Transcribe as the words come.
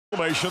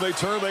They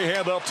turn, they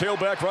hand up,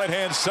 tailback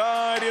right-hand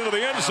side into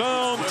the end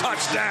zone.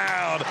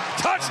 Touchdown!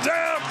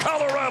 Touchdown,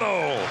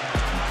 Colorado!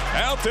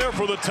 Out there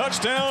for the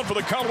touchdown for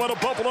the Colorado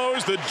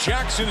Buffaloes, the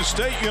Jackson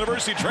State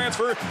University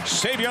transfer,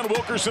 Savion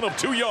Wilkerson of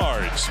 2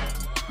 yards.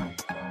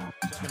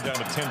 Down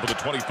to 10 for the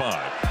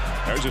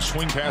 25. There's a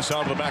swing pass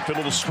out of the backfield,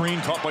 little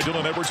screen caught by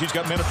Dylan Edwards. He's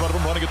got men in front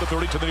of him, running at the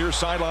 30 to the near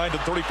sideline to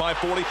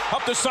 35-40.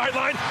 Up the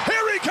sideline,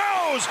 here he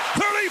goes!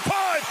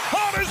 35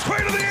 on his way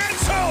to the end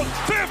zone.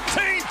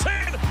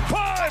 15-10,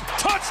 5,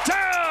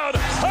 touchdown!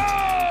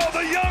 Oh,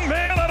 the young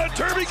man out of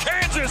Derby,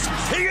 Kansas.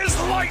 He is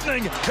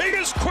lightning. He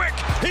is quick.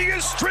 He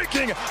is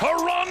streaking. A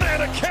run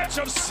and a catch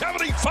of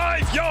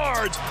 75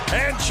 yards.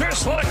 And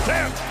just like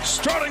that,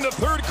 starting the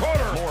third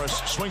quarter.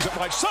 Morris swings it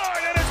right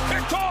side and it's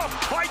picked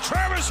off by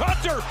Travis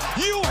Hunter.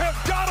 You have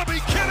got to be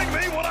kidding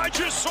me what I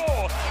just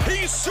saw.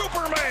 He's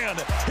Superman.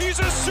 He's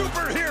a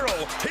superhero.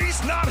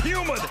 He's not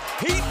human.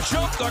 He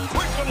jumped a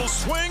quick little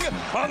swing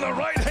on the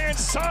right-hand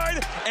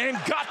side and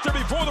got there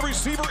before the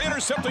receiver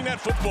intercepting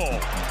that football.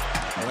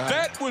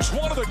 That was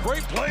one of the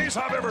great plays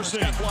I've ever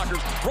seen.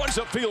 Blockers, runs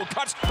upfield,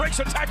 cuts, breaks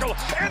a tackle,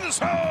 end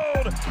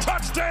zone,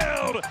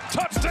 touchdown,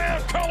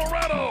 touchdown,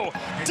 Colorado.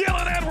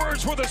 Dylan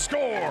Edwards with a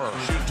score.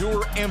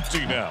 Shador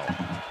empty now.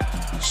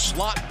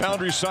 Slot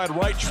boundary side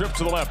right, trip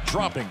to the left,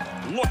 dropping,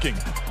 looking,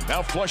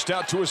 now flushed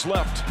out to his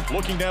left,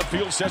 looking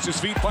downfield, sets his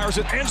feet, fires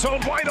it, end zone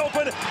wide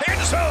open,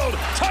 end zone,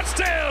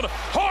 touchdown,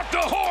 hawk the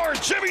horn,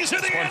 Jimmy's in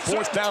the end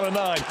zone. 4th down and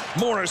 9,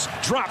 Morris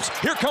drops,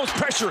 here comes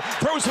pressure,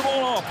 throws the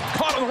ball off,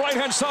 caught on the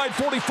right-hand side,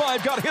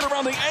 45, got hit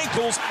around the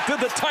ankles, did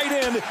the tight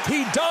end,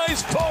 he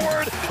dives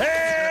forward,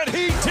 and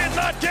he did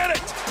not get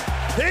it.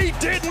 He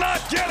did not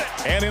get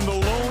it. And in the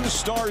Lone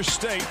Star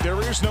State, there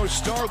is no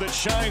star that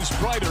shines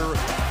brighter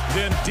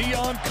than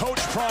Deion Coach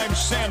Prime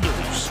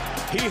Sanders.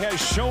 He has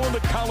shown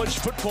the college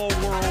football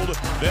world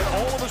that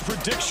all of his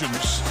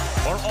predictions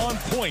are on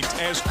point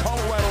as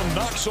Colorado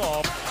knocks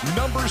off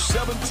number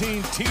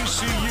 17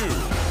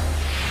 TCU.